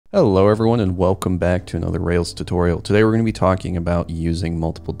Hello everyone and welcome back to another Rails tutorial. Today we're going to be talking about using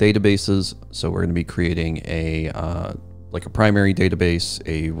multiple databases. So we're going to be creating a like a primary database,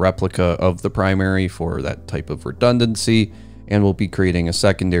 a replica of the primary for that type of redundancy, and we'll be creating a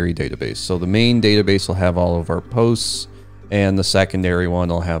secondary database. So the main database will have all of our posts and the secondary one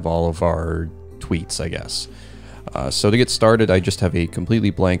will have all of our tweets, I guess. So to get started, I just have a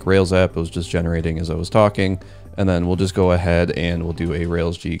completely blank Rails app. It was just generating as I was talking. And then we'll just go ahead and we'll do a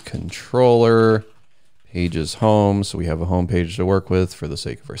Rails G controller, pages home. So we have a home page to work with for the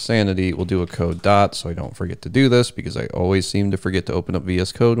sake of our sanity. We'll do a code dot so I don't forget to do this because I always seem to forget to open up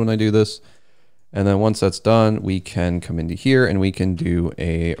VS Code when I do this. And then once that's done, we can come into here and we can do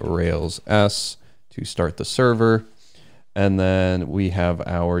a Rails S to start the server. And then we have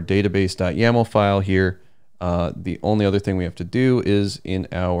our database.yaml file here. The only other thing we have to do is in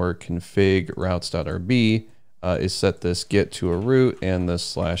our config routes.rb is set this get to a root and this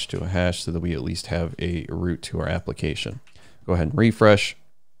slash to a hash so that we at least have a root to our application. Go ahead and refresh,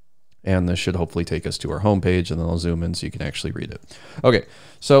 and this should hopefully take us to our home page, and then I'll zoom in so you can actually read it. Okay,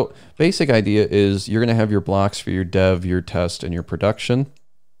 so basic idea is you're going to have your blocks for your dev, your test, and your production.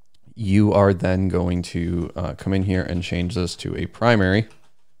 You are then going to come in here and change this to a primary,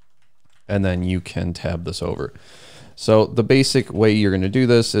 and then you can tab this over. So the basic way you're going to do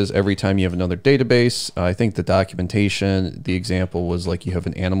this is every time you have another database, I think the documentation, the example was like you have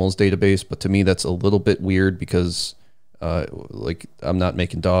an animals database, but to me that's a little bit weird because like I'm not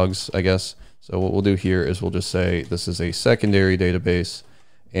making dogs, I guess. So what we'll do here is we'll just say this is a secondary database,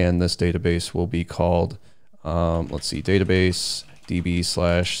 and this database will be called, let's see, database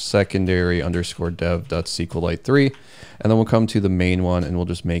db/secondary_dev.sqlite3, and then we'll come to the main one and we'll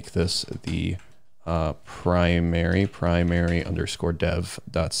just make this the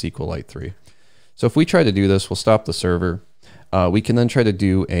primary_dev.sqlite3. So if we try to do this, we'll stop the server. We can then try to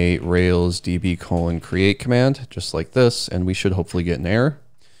do a Rails db::create command just like this, and we should hopefully get an error.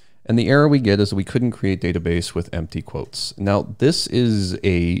 And the error we get is we couldn't create database with empty quotes. Now this is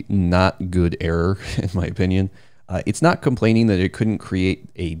a not good error in my opinion. It's not complaining that it couldn't create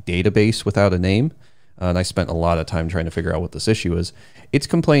a database without a name. And I spent a lot of time trying to figure out what this issue is. It's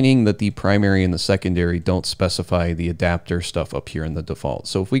complaining that the primary and the secondary don't specify the adapter stuff up here in the default.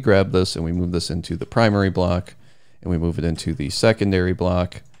 So if we grab this and we move this into the primary block and we move it into the secondary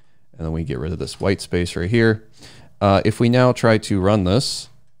block, and then we get rid of this white space right here. If we now try to run this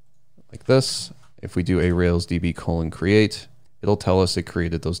like this, if we do a Rails db::create, it'll tell us it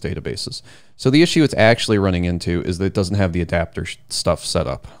created those databases. So the issue it's actually running into is that it doesn't have the adapter stuff set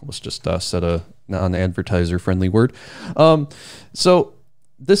up. Let's just set a non-advertiser friendly word. So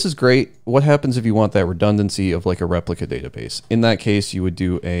this is great. What happens if you want that redundancy of like a replica database? In that case, you would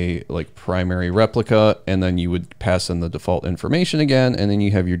do a like primary replica, and then you would pass in the default information again, and then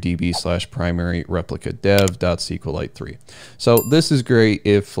you have your db/primary replica dev.sqlite3. So this is great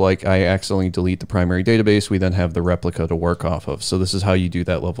if like I accidentally delete the primary database, we then have the replica to work off of. So this is how you do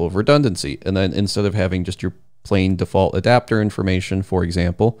that level of redundancy. And then instead of having just your plain default adapter information, for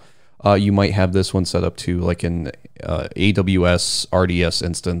example, you might have this one set up to like an AWS RDS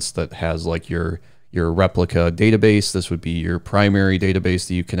instance that has like your replica database. This would be your primary database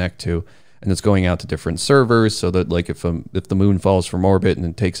that you connect to, and it's going out to different servers so that like if the moon falls from orbit and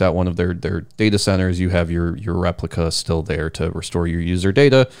it takes out one of their data centers, you have your replica still there to restore your user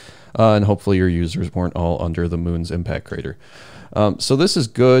data, and hopefully your users weren't all under the moon's impact crater. So this is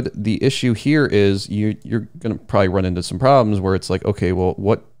good. The issue here is you're going to probably run into some problems where it's like, okay, well,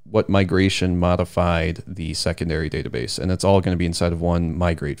 what migration modified the secondary database? And it's all going to be inside of one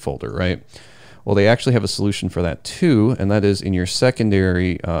migrate folder, right? Well, they actually have a solution for that too, and that is in your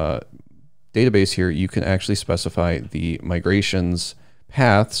secondary database here, you can actually specify the migrations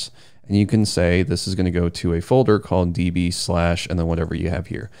paths, and you can say this is going to go to a folder called db/ and then whatever you have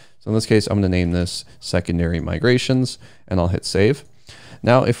here. So in this case, I'm going to name this secondary migrations, and I'll hit save.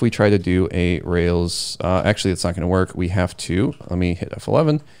 Now, if we try to do a Rails, actually, it's not going to work. We have to, let me hit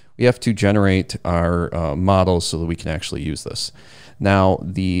F11. We have to generate our models so that we can actually use this. Now,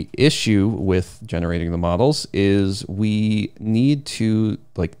 the issue with generating the models is we need to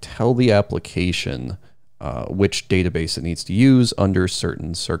like tell the application which database it needs to use under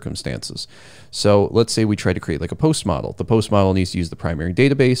certain circumstances. So let's say we try to create like a post model. The post model needs to use the primary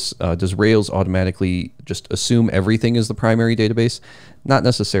database. Does Rails automatically just assume everything is the primary database? Not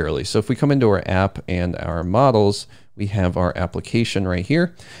necessarily. So if we come into our app and our models, we have our application right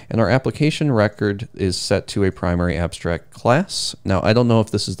here, and our application record is set to a primary abstract class. Now, I don't know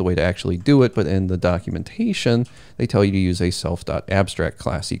if this is the way to actually do it, but in the documentation, they tell you to use a self.abstract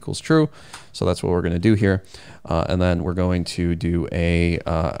class equals true. So that's what we're going to do here. And then we're going to do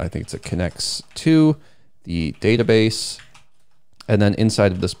I think it's a connects to the database. And then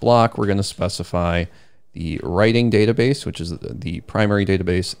inside of this block, we're going to specify the writing database, which is the primary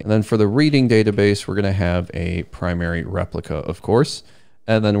database. And then for the reading database, we're going to have a primary replica, of course.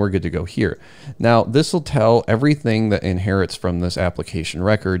 And then we're good to go here. Now, this will tell everything that inherits from this application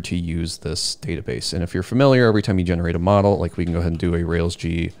record to use this database. And if you're familiar, every time you generate a model, like we can go ahead and do a Rails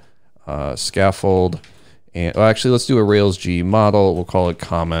G scaffold. And well, actually, let's do a Rails G model. We'll call it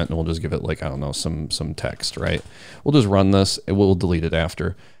comment, and we'll just give it like, I don't know, some text, right? We'll just run this, and we'll delete it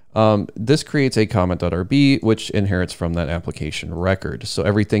after. This creates a comment.rb, which inherits from that application record. So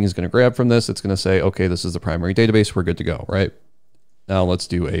everything is going to grab from this. It's going to say, okay, this is the primary database. We're good to go, right? Now let's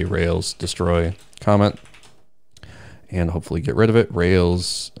do a Rails destroy comment and hopefully get rid of it.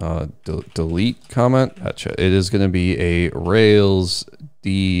 Rails delete comment. Gotcha. It is going to be a Rails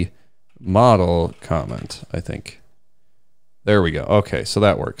D model comment, I think. There we go. Okay, so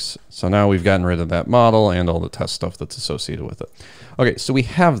that works. So now we've gotten rid of that model and all the test stuff that's associated with it. Okay, so we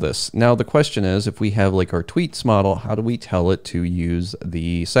have this. Now the question is, if we have like our tweets model, how do we tell it to use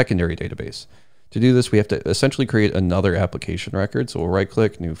the secondary database? To do this, we have to essentially create another application record. So we'll right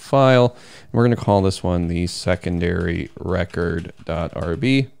click, new file, and we're going to call this one the secondary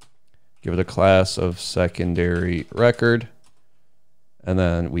record.rb. Give it a class of secondary record. And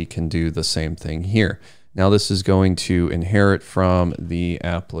then we can do the same thing here. Now this is going to inherit from the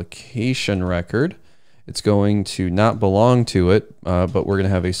application record. It's going to not belong to it, but we're going to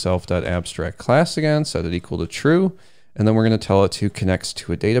have a self.abstract class again, set it equal to true. And then we're going to tell it to connects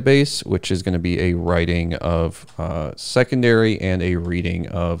to a database, which is going to be a writing of secondary and a reading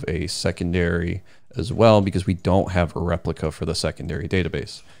of a secondary as well, because we don't have a replica for the secondary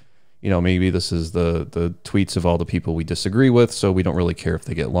database. You know, maybe this is the tweets of all the people we disagree with, so we don't really care if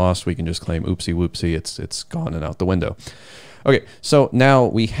they get lost. We can just claim, oopsie whoopsie, it's gone and out the window. Okay, so now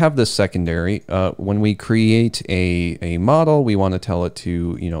we have this secondary. When we create a model, we want to tell it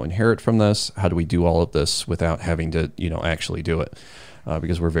to, inherit from this. How do we do all of this without having to, actually do it?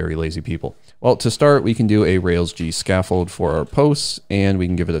 Because we're very lazy people. Well, to start, we can do a Rails G scaffold for our posts, and we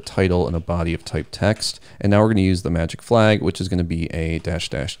can give it a title and a body of type text. And now we're going to use the magic flag, which is going to be a --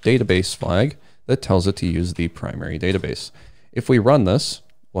 database flag that tells it to use the primary database. If we run this,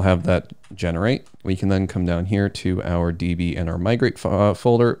 we'll have that generate. We can then come down here to our DB and our migrate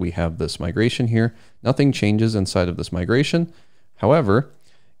folder. We have this migration here. Nothing changes inside of this migration. However,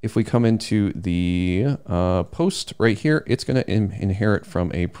 if we come into the post right here, it's going to inherit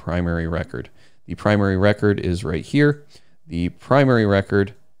from a primary record. The primary record is right here. The primary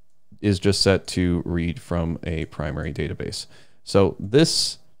record is just set to read from a primary database. So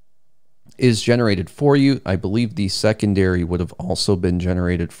this is generated for you. I believe the secondary would have also been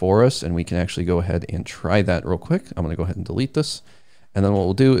generated for us, and we can actually go ahead and try that real quick. I'm going to go ahead and delete this. And then what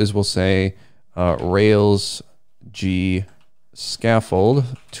we'll do is we'll say Rails G scaffold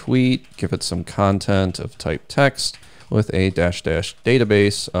tweet, give it some content of type text with a --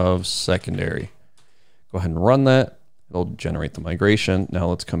 database of secondary. Go ahead and run that. It'll generate the migration. Now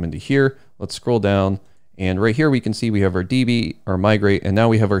let's come into here. Let's scroll down. And right here we can see we have our DB, our migrate, and now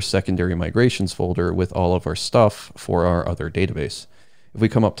we have our secondary migrations folder with all of our stuff for our other database. If we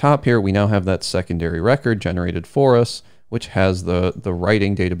come up top here, we now have that secondary record generated for us, which has the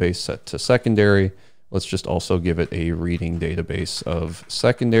writing database set to secondary. Let's just also give it a reading database of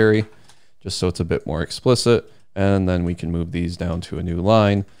secondary, just so it's a bit more explicit. And then we can move these down to a new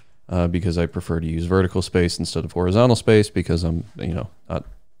line because I prefer to use vertical space instead of horizontal space because I'm,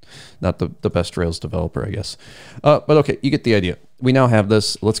 not the best Rails developer, I guess. But okay, you get the idea. We now have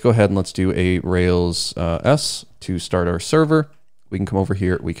this. Let's go ahead and let's do a Rails S to start our server. We can come over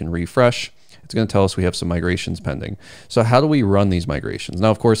here. We can refresh. It's going to tell us we have some migrations pending. So how do we run these migrations?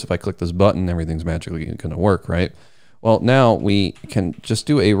 Now, of course, if I click this button, everything's magically going to work, right? Well, now we can just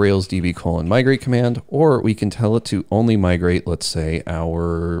do a Rails DB :migrate command, or we can tell it to only migrate, let's say,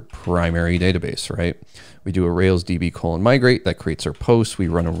 our primary database, right? We do a Rails DB :migrate, that creates our post. We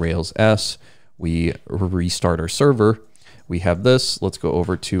run a Rails S, we restart our server. We have this. Let's go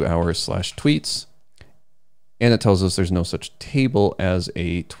over to our /tweets. And it tells us there's no such table as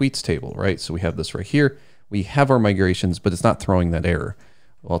a tweets table, right? So we have this right here. We have our migrations, but it's not throwing that error.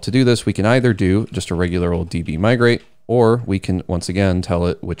 Well, to do this, we can either do just a regular old DB migrate, or we can, once again, tell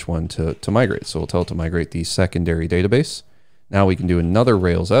it which one to migrate. So we'll tell it to migrate the secondary database. Now we can do another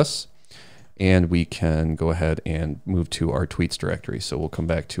Rails S, and we can go ahead and move to our tweets directory. So we'll come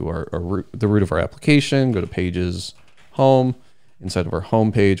back to the root of our application, go to pages, home. Inside of our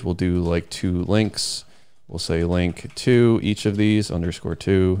home page, we'll do like 2 links. We'll say link to each of these,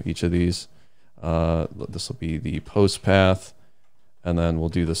 _to each of these. This will be the post path. And then we'll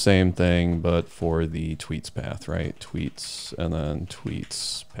do the same thing, but for the tweets path, right? Tweets and then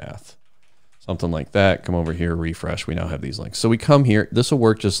tweets path. Something like that. Come over here, refresh. We now have these links. So we come here. This will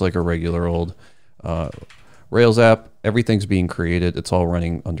work just like a regular old Rails app. Everything's being created. It's all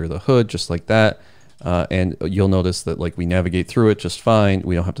running under the hood, just like that. And you'll notice that like we navigate through it just fine.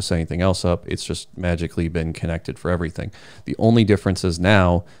 We don't have to set anything else up. It's just magically been connected for everything. The only difference is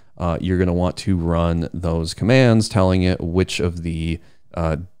now you're going to want to run those commands telling it which of the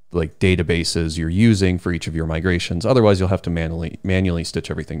like databases you're using for each of your migrations. Otherwise, you'll have to manually stitch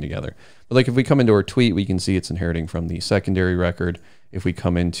everything together. But like if we come into our tweet, we can see it's inheriting from the secondary record. If we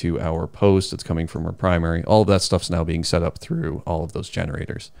come into our post, it's coming from our primary. All of that stuff's now being set up through all of those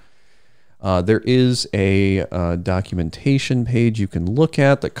generators. There is a documentation page you can look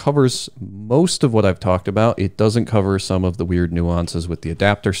at that covers most of what I've talked about. It doesn't cover some of the weird nuances with the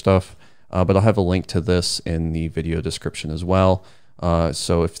adapter stuff, but I'll have a link to this in the video description as well.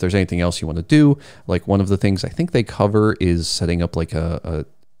 So if there's anything else you want to do, like one of the things I think they cover is setting up like a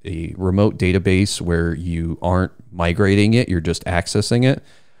remote database where you aren't migrating it, you're just accessing it.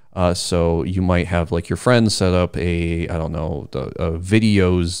 So you might have like your friends set up a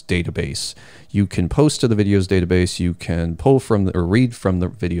videos database. You can post to the videos database, you can pull from or read from the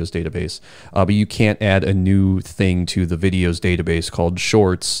videos database, but you can't add a new thing to the videos database called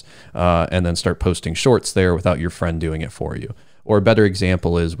shorts and then start posting shorts there without your friend doing it for you. Or a better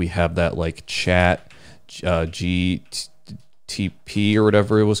example is we have that like chat GTP or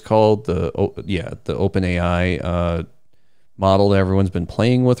whatever it was called, the OpenAI model that everyone's been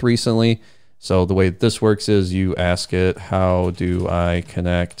playing with recently. So the way this works is you ask it, how do I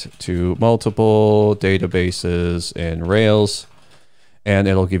connect to multiple databases in Rails? And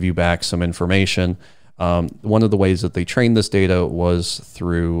it'll give you back some information. One of the ways that they trained this data was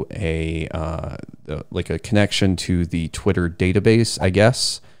through like a connection to the Twitter database, I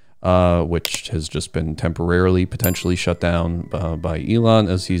guess, which has just been temporarily potentially shut down by Elon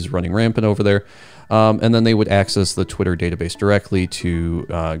as he's running rampant over there. And then they would access the Twitter database directly to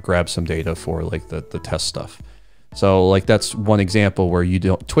grab some data for like the test stuff. So like that's one example where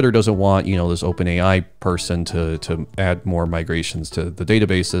Twitter doesn't want, this OpenAI person to add more migrations to the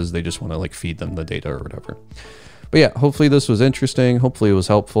databases. They just want to like feed them the data or whatever. But yeah, hopefully this was interesting. Hopefully it was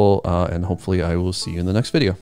helpful. And hopefully I will see you in the next video.